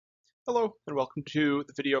Hello, and welcome to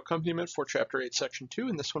the video accompaniment for Chapter 8, Section 2.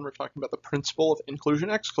 In this one, we're talking about the principle of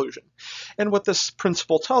inclusion-exclusion. And what this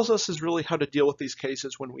principle tells us is really how to deal with these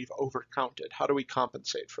cases when we've overcounted. How do we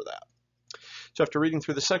compensate for that? So after reading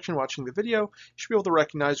through the section, watching the video, you should be able to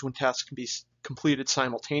recognize when tasks can be completed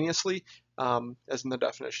simultaneously, as in the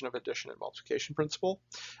definition of addition and multiplication principle,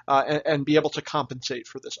 and be able to compensate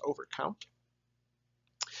for this overcount.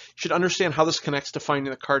 You should understand how this connects to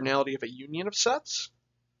finding the cardinality of a union of sets.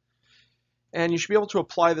 And you should be able to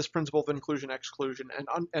apply this principle of inclusion-exclusion.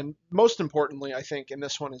 And most importantly, I think, in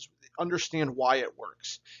this one is understand why it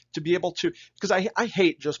works. To be able to, because I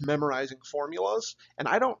hate just memorizing formulas. And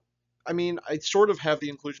I sort of have the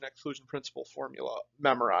inclusion-exclusion principle formula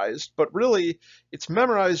memorized. But really, it's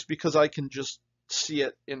memorized because I can just see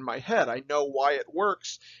it in my head. I know why it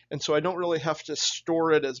works. And so I don't really have to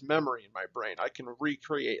store it as memory in my brain. I can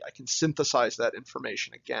recreate, I can synthesize that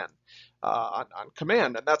information again on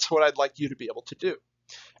command. And that's what I'd like you to be able to do.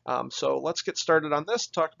 So let's get started on this,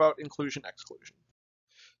 talk about inclusion-exclusion.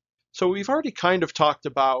 So we've already kind of talked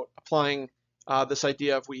about applying this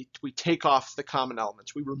idea of we take off the common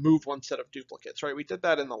elements. We remove one set of duplicates, right? We did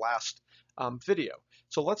that in the last video.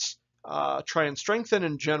 So let's try and strengthen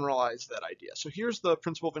and generalize that idea. So here's the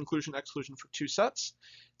principle of inclusion-exclusion for two sets.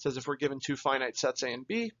 It says if we're given two finite sets A and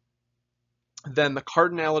B, then the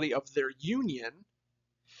cardinality of their union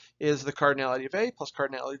is the cardinality of A plus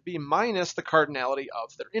cardinality of B minus the cardinality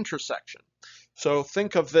of their intersection. So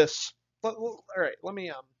think of this. All right,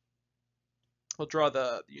 we'll draw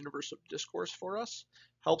the universe of discourse for us.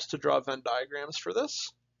 Helps to draw Venn diagrams for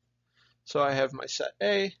this. So I have my set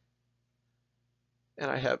A, and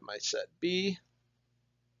I have my set B.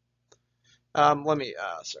 Let me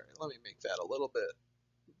make that a little bit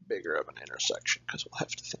bigger of an intersection because we'll have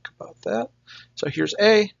to think about that. So here's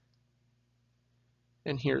A,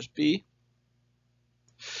 and here's B.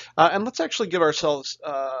 And let's actually give ourselves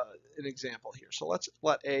an example here. So let's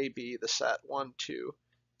let A be the set 1, 2,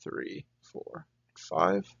 3, 4,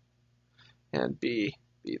 5, and B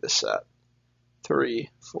be the set 3,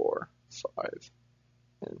 4, 5,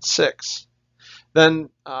 and 6. Then,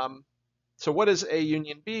 so what is A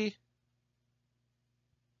union B?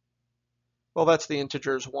 Well, that's the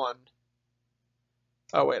integers 1.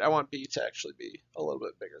 Oh, wait, I want B to actually be a little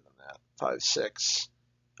bit bigger than that. 5, 6.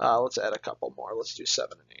 Let's add a couple more. Let's do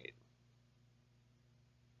 7 and 8.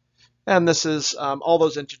 And this is all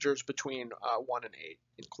those integers between 1 and 8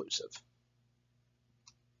 inclusive.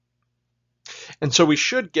 And so we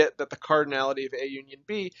should get that the cardinality of A union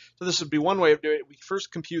B, so this would be one way of doing it. We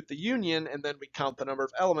first compute the union, and then we count the number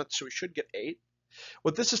of elements, so we should get 8.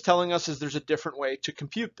 What this is telling us is there's a different way to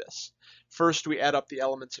compute this. First, we add up the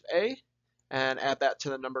elements of A, and add that to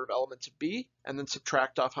the number of elements of B, and then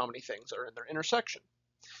subtract off how many things are in their intersection.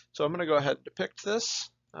 So I'm going to go ahead and depict this.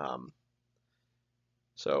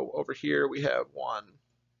 So over here we have 1,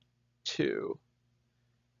 2,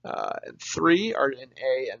 and 3 are in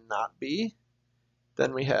A and not B.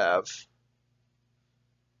 Then we have,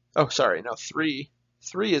 3.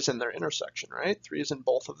 3 is in their intersection, right? 3 is in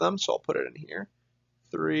both of them, so I'll put it in here.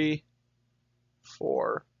 3,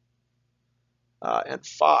 4, and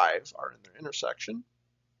 5 are in their intersection.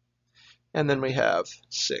 And then we have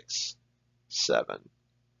 6, 7,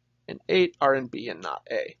 and 8 are in B and not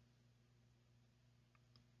A.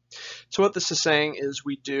 So what this is saying is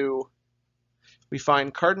we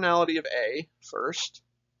find cardinality of A first.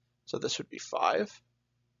 So this would be 5.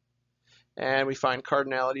 And we find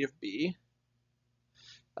cardinality of B.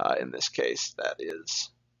 In this case, that is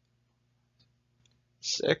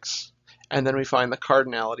 6. And then we find the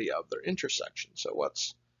cardinality of their intersection. So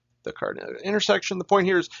what's the cardinality of the intersection? The point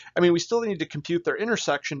here is, we still need to compute their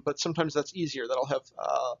intersection, but sometimes that's easier. That'll have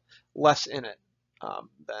less in it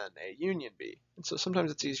than A union B. And so sometimes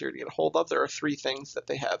it's easier to get a hold of. There are 3 things that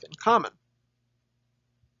they have in common.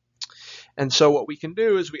 And so what we can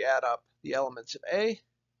do is we add up the elements of A,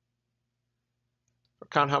 or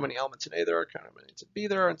count how many elements in A there are, count how many elements in B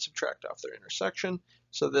there are, and subtract off their intersection.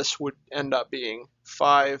 So this would end up being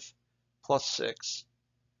 5 plus 6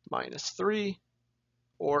 minus 3,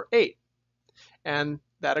 or 8. And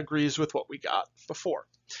that agrees with what we got before.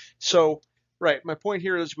 So, right, my point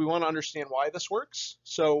here is we want to understand why this works.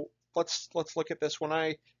 So let's look at this. When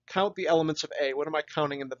I count the elements of A, what am I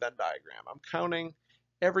counting in the Venn diagram? I'm counting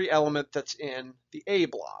every element that's in the A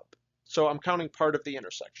blob. So I'm counting part of the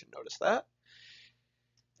intersection, notice that.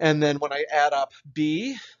 And then when I add up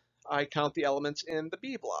B, I count the elements in the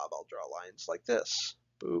B blob. I'll draw lines like this.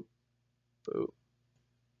 Boop, boop,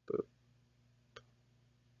 boop.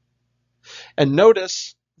 And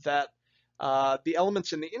notice that the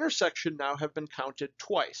elements in the intersection now have been counted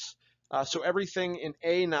twice. So everything in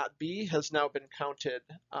A, not B, has now been counted,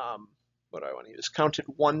 what do I want to use, counted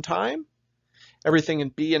one time. Everything in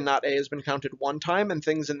B and not A has been counted one time, and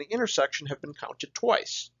things in the intersection have been counted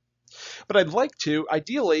twice. But I'd like to,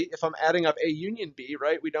 ideally, if I'm adding up A union B,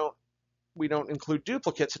 right, we don't include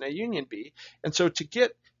duplicates in A union B. And so to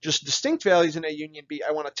get just distinct values in A union B,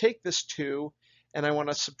 I want to take this 2 and I want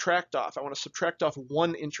to subtract off. I want to subtract off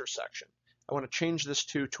one intersection. I want to change this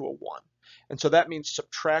 2 to a 1. And so that means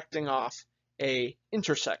subtracting off A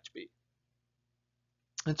intersect B.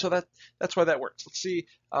 And so that's why that works. Let's see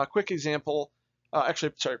a quick example.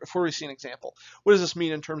 Actually, sorry, before we see an example, what does this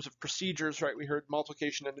mean in terms of procedures, right? We heard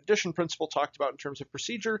multiplication and addition principle talked about in terms of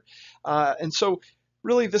procedure. And so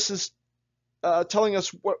really this is telling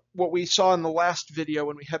us what we saw in the last video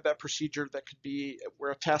when we had that procedure that could be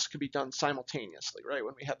where a task could be done simultaneously, right?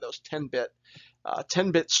 When we had those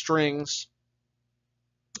 10-bit strings,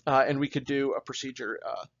 and we could do a procedure,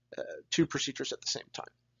 2 procedures at the same time.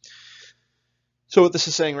 So what this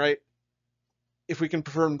is saying, right? If we can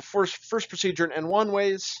perform the first procedure in n1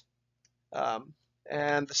 ways,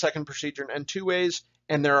 and the second procedure in n2 ways,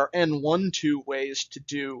 and there are n12 ways to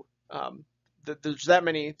do there's that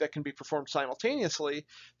many that can be performed simultaneously,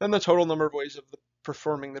 then the total number of ways of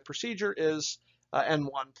performing the procedure is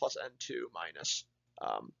n1 plus n2 minus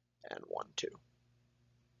n12.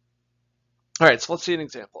 All right, so let's see an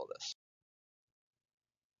example of this.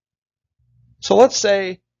 So let's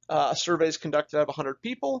say a survey is conducted of 100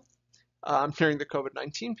 people during the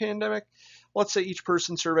COVID-19 pandemic. Let's say each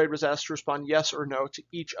person surveyed was asked to respond yes or no to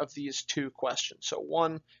each of these 2 questions. So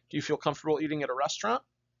 1, do you feel comfortable eating at a restaurant?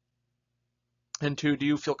 And 2, do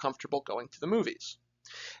you feel comfortable going to the movies?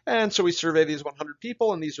 And so we survey these 100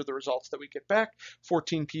 people, and these are the results that we get back.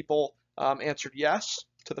 14 people answered yes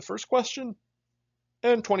to the first question,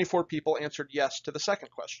 and 24 people answered yes to the second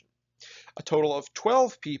question. A total of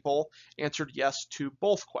 12 people answered yes to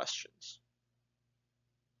both questions.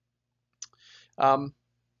 And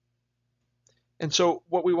so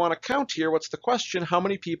what we want to count here, what's the question? How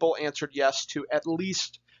many people answered yes to at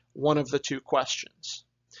least one of the 2 questions?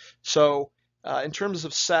 So in terms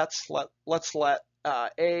of sets, let's let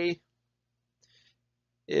A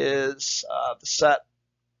is the set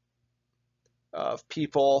of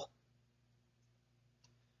people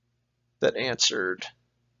that answered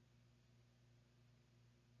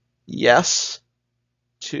yes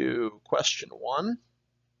to question 1,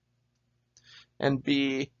 and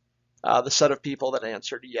B, the set of people that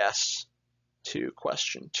answered yes to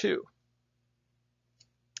question 2.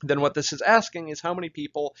 Then what this is asking is how many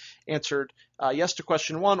people answered yes to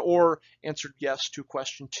question 1 or answered yes to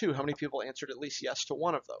question 2. How many people answered at least yes to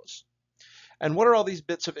one of those? And what are all these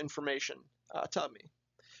bits of information telling me?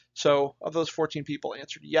 So of those 14 people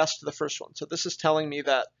answered yes to the first one. So this is telling me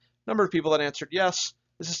that number of people that answered yes,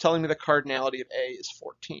 this is telling me the cardinality of A is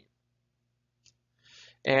 14.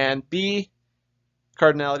 And B,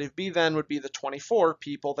 cardinality of B then would be the 24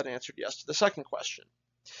 people that answered yes to the second question.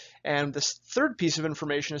 And this third piece of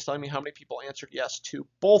information is telling me how many people answered yes to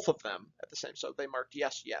both of them at the same. So they marked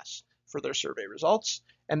yes, yes for their survey results.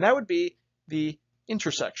 And that would be the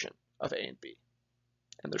intersection of A and B.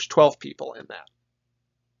 And there's 12 people in that.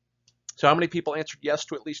 So how many people answered yes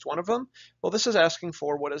to at least one of them? Well, this is asking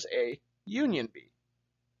for what is A union B.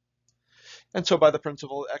 And so by the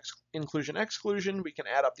principle of inclusion-exclusion, we can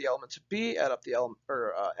add up the elements of B, add up the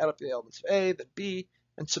elements of A, then B,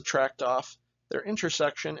 and subtract off their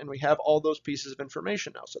intersection, and we have all those pieces of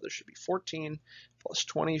information now. So there should be 14 plus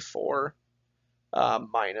 24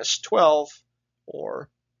 minus 12, or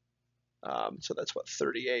so that's what,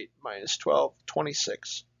 38 minus 12,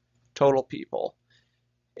 26 total people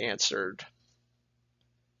answered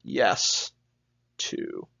yes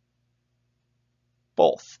to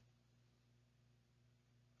both.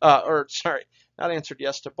 Or sorry, not answered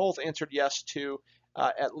yes to both, answered yes to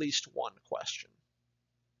at least one question.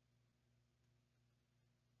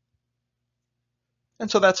 And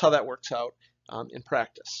so that's how that works out in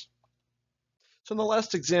practice. So in the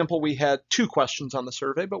last example, we had 2 questions on the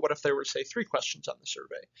survey, but what if there were, say, 3 questions on the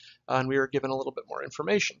survey? And we were given a little bit more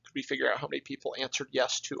information. Could we figure out how many people answered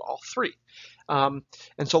yes to all 3? And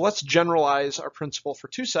so let's generalize our principle for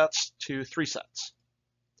 2 sets to 3 sets.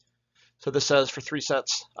 So this says for 3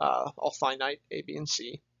 sets, all finite, A, B, and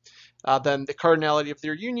C. Then the cardinality of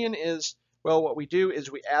their union is, well, what we do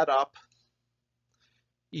is we add up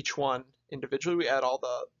each one individually. We add all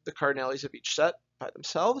the cardinalities of each set by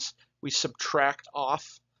themselves. We subtract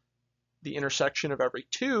off the intersection of every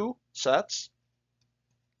 2 sets,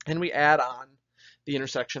 and we add on the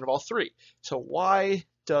intersection of all 3. So why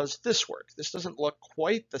does this work? This doesn't look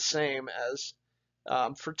quite the same as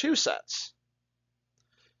for 2 sets.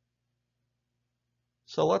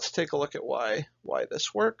 So let's take a look at why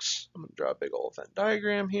this works. I'm going to draw a big old Venn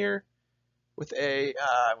diagram here with A.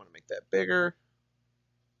 I want to make that bigger.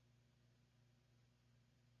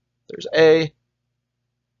 There's A.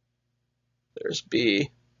 There's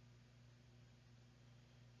B.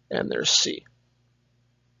 And there's C.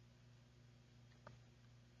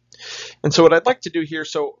 And so what I'd like to do here,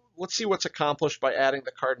 so let's see what's accomplished by adding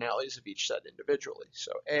the cardinalities of each set individually.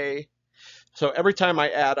 So A. So every time I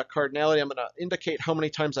add a cardinality, I'm going to indicate how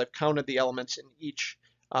many times I've counted the elements in each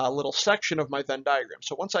little section of my Venn diagram.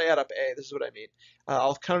 So once I add up A, this is what I mean.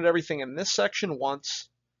 I'll have counted everything in this section once,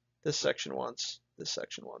 this section once, this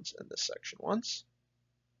section once, and this section once.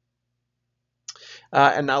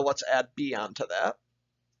 And now let's add B onto that.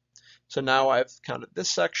 So now I've counted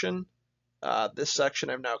this section I've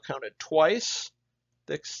now counted twice.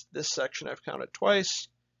 This section I've counted twice.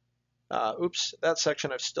 Oops, that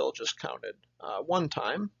section I've still just counted one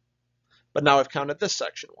time. But now I've counted this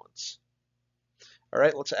section once. All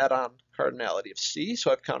right, let's add on cardinality of C.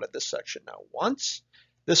 So I've counted this section now once.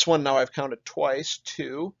 This one now I've counted twice,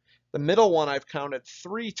 2. The middle one I've counted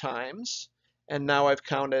 3 times. And now I've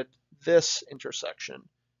counted this intersection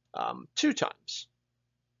 2 times.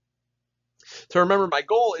 So remember, my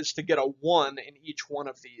goal is to get a 1 in each one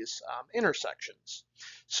of these intersections.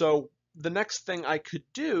 So the next thing I could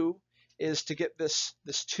do is to get this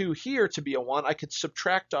 2 here to be a 1, I could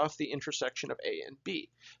subtract off the intersection of A and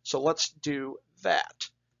B. So let's do that.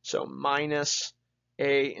 So minus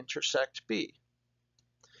A intersect B.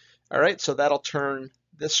 All right, so that'll turn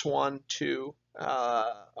this one to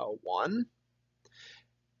a 1.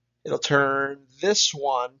 It'll turn this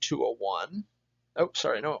one to a 1. Oh,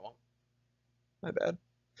 sorry, no, it won't. My bad.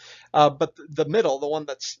 But the middle, the one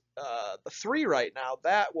that's the 3 right now,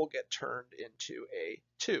 that will get turned into a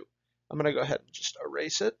 2. I'm going to go ahead and just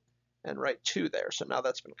erase it and write 2 there. So now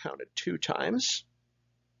that's been counted 2 times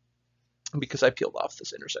because I peeled off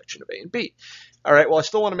this intersection of A and B. All right, well, I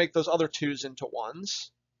still want to make those other 2's into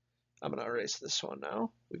 1's. I'm going to erase this one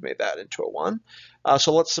now. We've made that into a 1.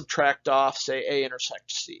 So let's subtract off, say, A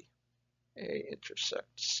intersect C. A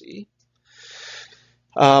intersect C.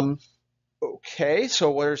 Okay,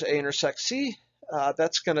 so where's A intersect C?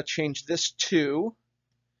 That's going to change this 2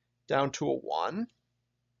 down to a 1.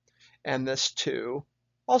 And this 2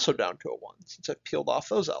 also down to a 1, since I've peeled off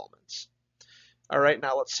those elements. All right,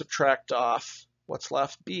 now let's subtract off what's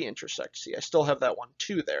left, B intersect C. I still have that 1,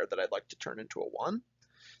 2 there that I'd like to turn into a 1.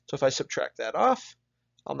 So if I subtract that off,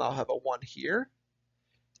 I'll now have a 1 here.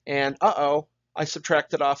 And uh-oh, I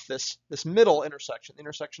subtracted off this middle intersection, the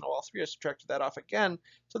intersection of all 3. I subtracted that off again,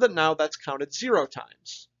 so that now that's counted 0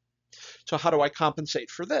 times. So how do I compensate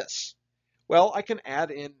for this? Well, I can add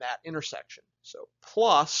in that intersection. So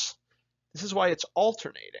plus, this is why it's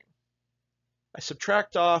alternating. I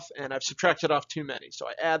subtract off, and I've subtracted off too many. So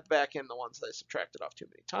I add back in the ones that I subtracted off too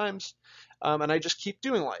many times, and I just keep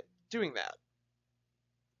doing that.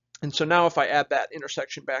 And so now if I add that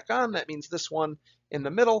intersection back on, that means this one in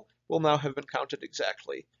the middle will now have been counted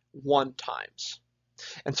exactly 1 times.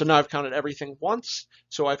 And so now I've counted everything once,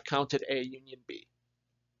 so I've counted A union B.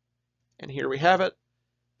 And here we have it.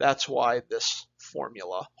 That's why this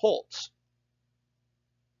formula holds.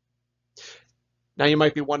 Now you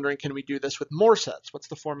might be wondering, can we do this with more sets? What's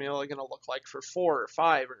the formula going to look like for 4 or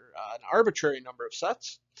 5 or an arbitrary number of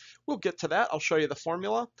sets? We'll get to that. I'll show you the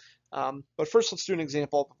formula. But first, let's do an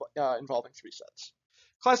example involving 3 sets.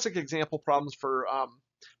 Classic example problems for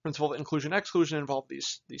principle of inclusion-exclusion involve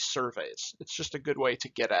these surveys. It's just a good way to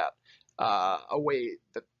get at a way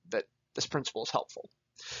that this principle is helpful.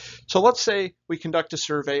 So let's say we conduct a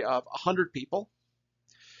survey of 100 people,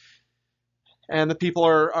 and the people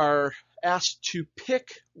are asked to pick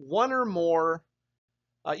one or more.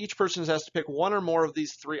 Each person is asked to pick one or more of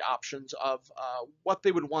these 3 options of what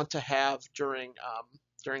they would want to have during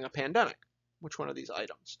a pandemic. Which one of these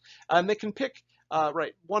items? And they can pick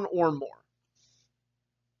one or more,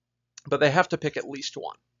 but they have to pick at least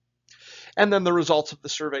one. And then the results of the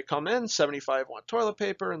survey come in. 75 want toilet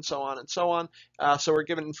paper, and so on and so on. So we're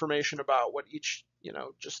given information about what each,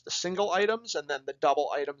 just the single items and then the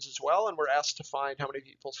double items as well. And we're asked to find how many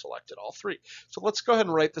people selected all 3. So let's go ahead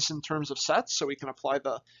and write this in terms of sets so we can apply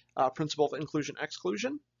the principle of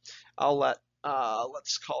inclusion-exclusion. I'll let,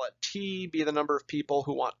 let's call it T be the number of people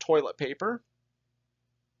who want toilet paper.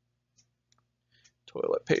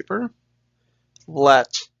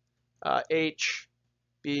 Let H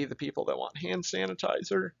be the people that want hand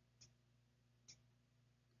sanitizer.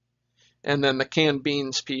 And then the canned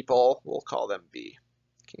beans people, we'll call them B,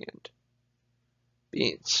 canned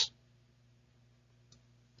beans.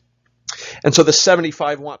 And so the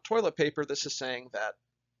 75 want toilet paper, this is saying that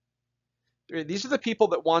These are the people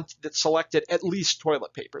that selected at least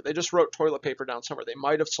toilet paper. They just wrote toilet paper down somewhere. They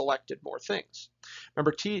might have selected more things.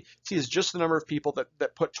 Remember, T is just the number of people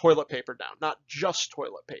that put toilet paper down, not just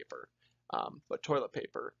toilet paper, but toilet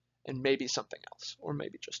paper and maybe something else, or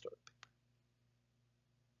maybe just toilet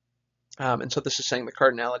paper. And so this is saying the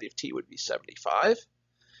cardinality of T would be 75.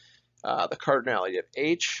 The cardinality of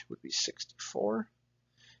H would be 64.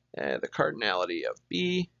 The cardinality of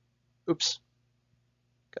B, oops,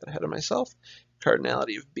 got ahead of myself.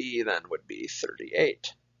 Cardinality of B then would be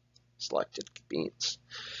 38. Selected beans.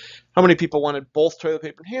 How many people wanted both toilet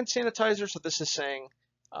paper and hand sanitizer? So this is saying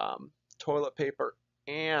toilet paper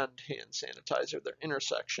and hand sanitizer, their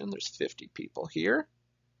intersection. There's 50 people here.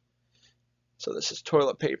 So this is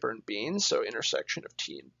toilet paper and beans. So intersection of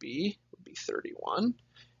T and B would be 31.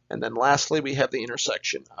 And then lastly, we have the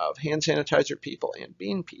intersection of hand sanitizer people and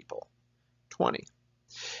bean people, 20.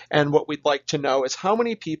 And what we'd like to know is how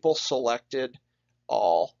many people selected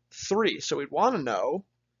all three. So we'd want to know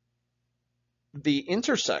the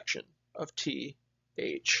intersection of T,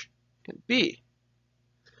 H, and B.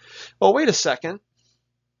 Well, wait a second.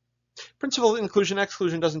 Principle of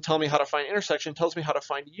inclusion-exclusion doesn't tell me how to find intersection, it tells me how to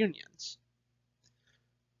find unions.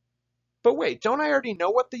 But wait, don't I already know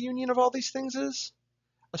what the union of all these things is?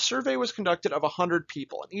 A survey was conducted of 100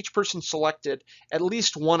 people, and each person selected at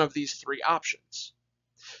least one of these three options.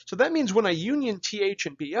 So that means when I union T, H,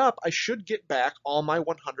 and B up, I should get back all my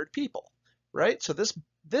 100 people, right? So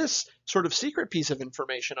this sort of secret piece of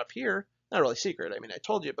information up here, not really secret, I mean, I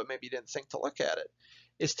told you, but maybe you didn't think to look at it,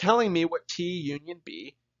 is telling me what T union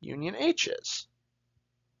B union H is.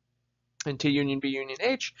 And T union B union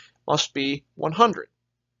H must be 100.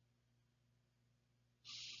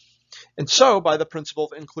 And so by the principle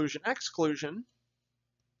of inclusion-exclusion,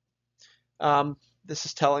 this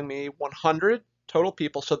is telling me 100 total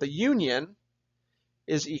people. So the union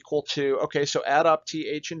is equal to, okay, so add up T,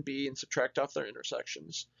 H, and B and subtract off their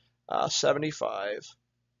intersections. 75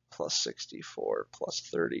 plus 64 plus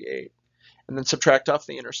 38. And then subtract off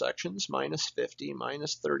the intersections, minus 50,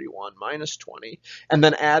 minus 31, minus 20, and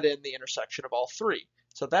then add in the intersection of all three.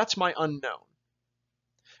 So that's my unknown.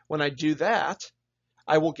 When I do that,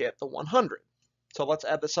 I will get the 100. So let's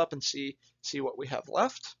add this up and see what we have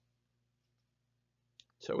left.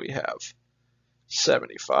 So we have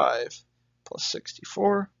 75 plus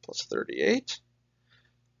 64 plus 38,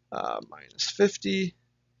 minus 50,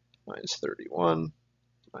 minus 31,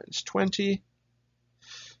 minus 20.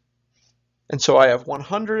 And so I have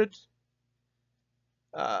 100,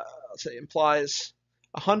 let's say implies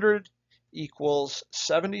 100 equals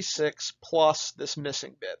 76 plus this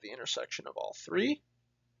missing bit, the intersection of all three.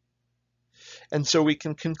 And so we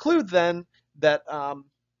can conclude then that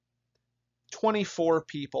 24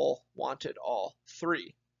 people wanted all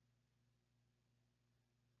three.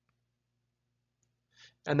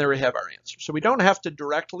 And there we have our answer. So we don't have to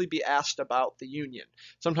directly be asked about the union.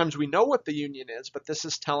 Sometimes we know what the union is, but this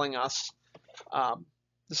is telling us,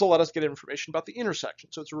 this will let us get information about the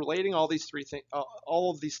intersection. So it's relating all these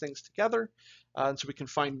all of these things together, and so we can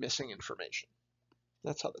find missing information.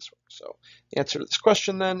 That's how this works. So the answer to this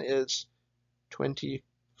question then is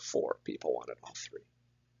 24 people wanted all three.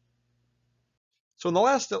 So in the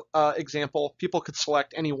last example, people could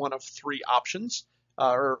select any one of three options,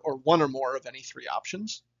 or one or more of any three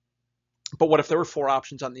options. But what if there were four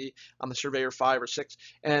options on the survey, or 5 or 6?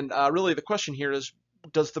 And really the question here is,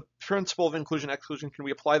 does the principle of inclusion-exclusion, can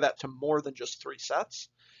we apply that to more than just 3 sets?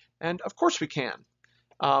 And of course we can.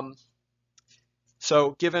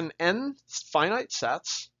 So given n finite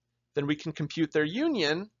sets, then we can compute their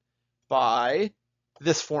union by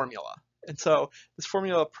this formula. And so this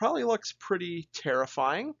formula probably looks pretty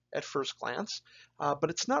terrifying at first glance, but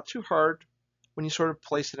it's not too hard when you sort of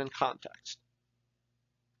place it in context.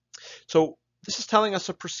 So this is telling us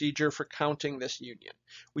a procedure for counting this union.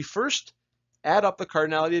 We first add up the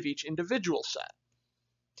cardinality of each individual set,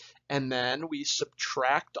 and then we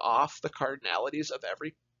subtract off the cardinalities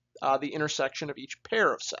of the intersection of each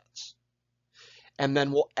pair of sets. And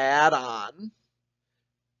then we'll add on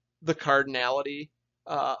the cardinality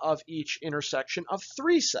of each intersection of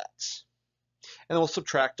 3 sets. And then we'll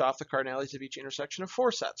subtract off the cardinalities of each intersection of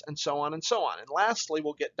 4 sets, and so on and so on. And lastly,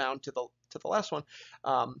 we'll get down to the last one.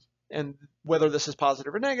 And whether this is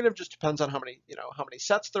positive or negative just depends on how many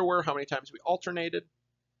sets there were, how many times we alternated.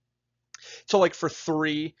 So like for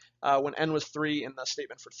 3, when n was 3 in the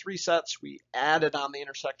statement for 3 sets, we added on the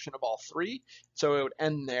intersection of all 3. So it would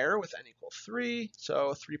end there with n equal 3.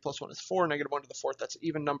 So 3 plus 1 is 4, negative 1 to the 4th, that's an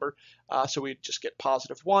even number. So we'd just get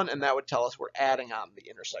positive 1, and that would tell us we're adding on the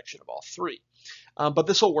intersection of all 3. But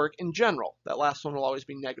this will work in general. That last one will always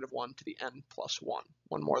be negative 1 to the n plus 1,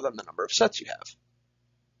 one more than the number of sets you have.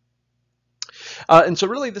 And so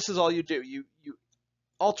really this is all you do. You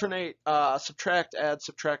alternate, subtract,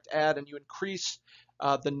 add, and you increase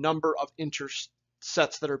the number of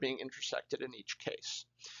sets that are being intersected in each case.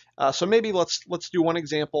 So maybe let's do one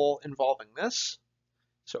example involving this.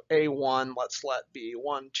 So A1, let's let be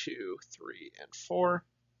 1, 2, 3, and 4.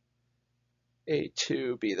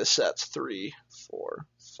 A2 be the sets 3, 4,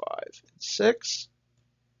 5, and 6.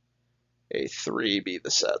 A3 be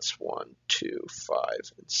the sets 1, 2, 5,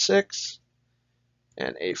 and 6.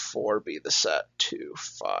 And A4 be the set 2,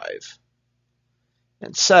 5,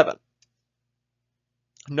 and 7.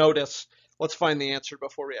 Notice, let's find the answer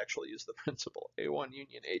before we actually use the principle. A1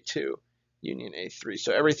 union A2 union A3.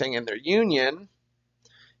 So everything in their union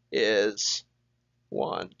is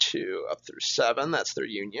 1, 2, up through 7. That's their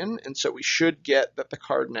union. And so we should get that the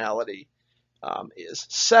cardinality is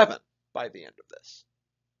 7 by the end of this.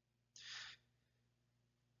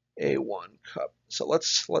 A1 cup. So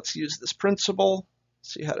let's use this principle.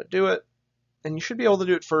 See how to do it, and you should be able to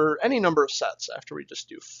do it for any number of sets after we just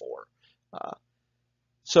do 4.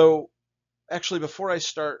 So actually, before I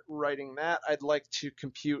start writing that, I'd like to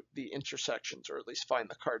compute the intersections, or at least find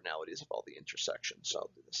the cardinalities of all the intersections. So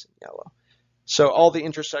I'll do this in yellow. So all the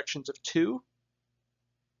intersections of 2,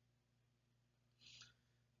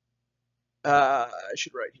 I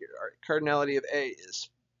should write here. All right, cardinality of A is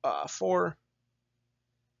 4.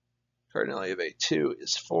 Cardinality of A2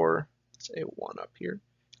 is 4. Let's A1 up here.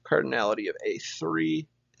 Cardinality of A3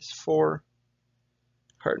 is 4.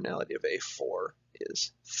 Cardinality of A4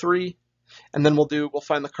 is 3. And then we'll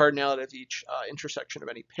find the cardinality of each intersection of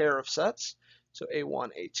any pair of sets. So A1,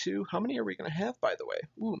 A2. How many are we going to have, by the way?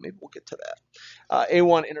 Ooh, maybe we'll get to that.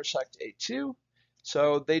 A1 intersect A2.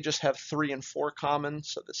 So they just have 3 and 4 common.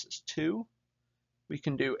 So this is 2. We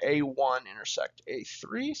can do A1 intersect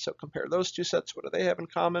A3. So compare those two sets. What do they have in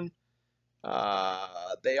common?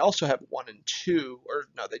 They also have 1 and 2, or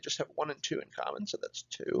no, they just have 1 and 2 in common, so that's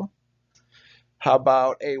 2. How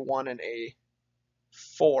about A1 and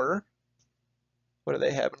A4? What do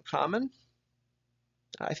they have in common?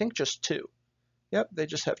 I think just 2. Yep, they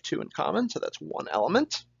just have 2 in common, so that's 1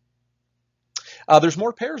 element. There's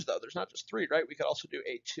more pairs, though. There's not just 3, right? We could also do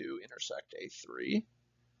A2 intersect A3.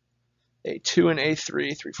 A2 and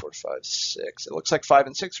A3, 3, 4, 5, 6. It looks like 5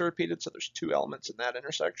 and 6 are repeated, so there's 2 elements in that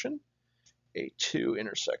intersection. A2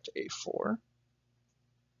 intersect A4.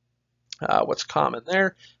 What's common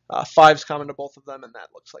there? 5 is common to both of them, and that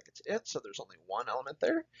looks like it's it, so there's only 1 element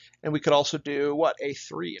there. And we could also do what?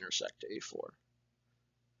 A3 intersect A4.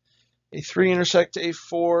 A3 intersect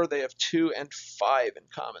A4, they have 2 and 5 in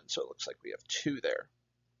common, so it looks like we have 2 there.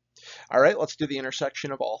 All right, let's do the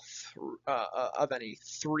intersection of all of any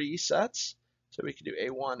 3 sets. So we could do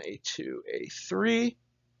A1, A2, A3.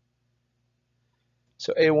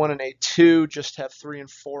 So A1 and A2 just have 3 and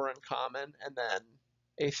 4 in common, and then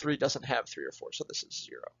A3 doesn't have 3 or 4, so this is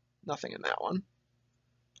 0. Nothing in that one.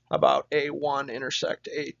 How about A1 intersect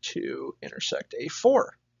A2 intersect A4?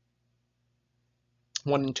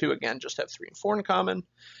 1 and 2 again just have 3 and 4 in common,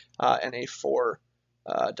 and A4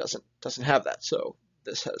 doesn't have that, so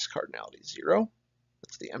this has cardinality 0.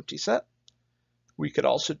 That's the empty set. We could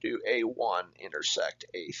also do A1 intersect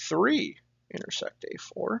A3 intersect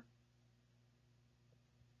A4.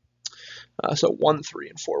 So 1, 3,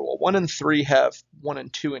 and 4. Well, 1 and 3 have 1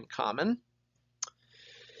 and 2 in common.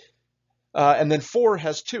 And then 4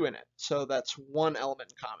 has 2 in it. So that's 1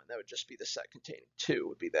 element in common. That would just be the set containing 2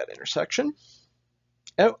 would be that intersection.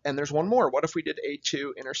 Oh, and there's one more. What if we did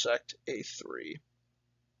A2 intersect A3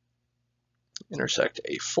 intersect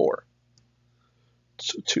A4?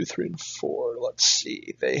 So 2, 3, and 4. Let's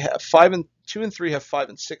see. They have 2 and 3 have 5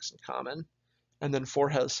 and 6 in common. And then 4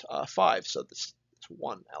 has 5. So this is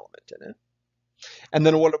 1 element in it. And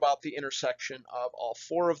then what about the intersection of all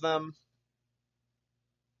 4 of them?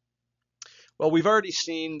 Well, we've already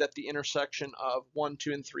seen that the intersection of 1,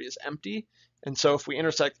 2, and 3 is empty. And so if we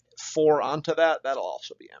intersect 4 onto that, that'll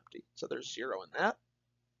also be empty. So there's 0 in that.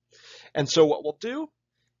 And so what we'll do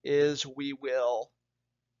is we will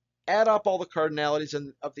add up all the cardinalities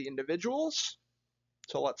of the individuals.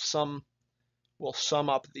 So we'll sum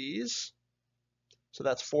up these. So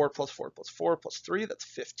that's 4 plus 4 plus 4 plus 3, that's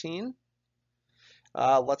 15.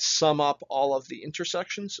 Let's sum up all of the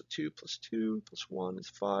intersections. So 2 plus 2 plus 1 is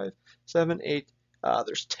 5, 7, 8.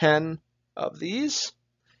 There's 10. of these.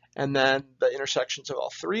 And then the intersections of all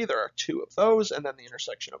 3, there are 2 of those, and then the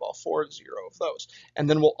intersection of all 4, 0 of those. And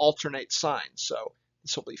then we'll alternate signs. So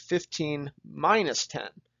this will be 15 minus 10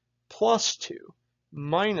 plus 2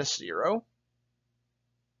 minus 0,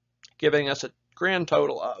 giving us a grand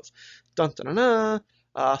total of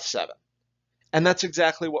 7. And that's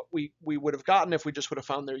exactly what we would have gotten if we just would have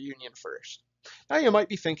found their union first. Now you might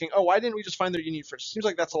be thinking, oh, why didn't we just find their union first? Seems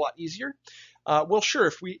like that's a lot easier. Well, sure,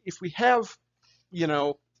 if we have, you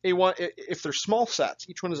know, if they're small sets,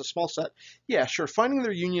 each one is a small set, yeah, sure, finding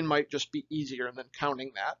their union might just be easier than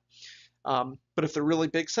counting that. But if they're really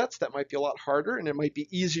big sets, that might be a lot harder, and it might be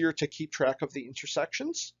easier to keep track of the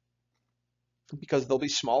intersections because they'll be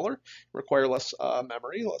smaller, require less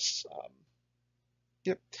memory, less.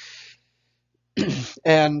 Yep.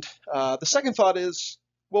 And the second thought is,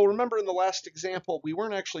 well, remember in the last example, we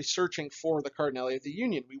weren't actually searching for the cardinality of the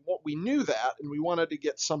union. We knew that, and we wanted to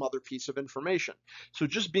get some other piece of information. So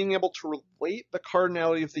just being able to relate the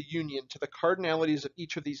cardinality of the union to the cardinalities of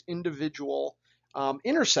each of these individual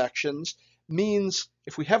intersections means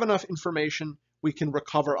if we have enough information, we can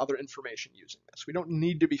recover other information using this. We don't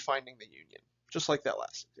need to be finding the union, just like that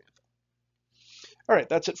last example. All right,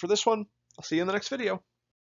 that's it for this one. I'll see you in the next video.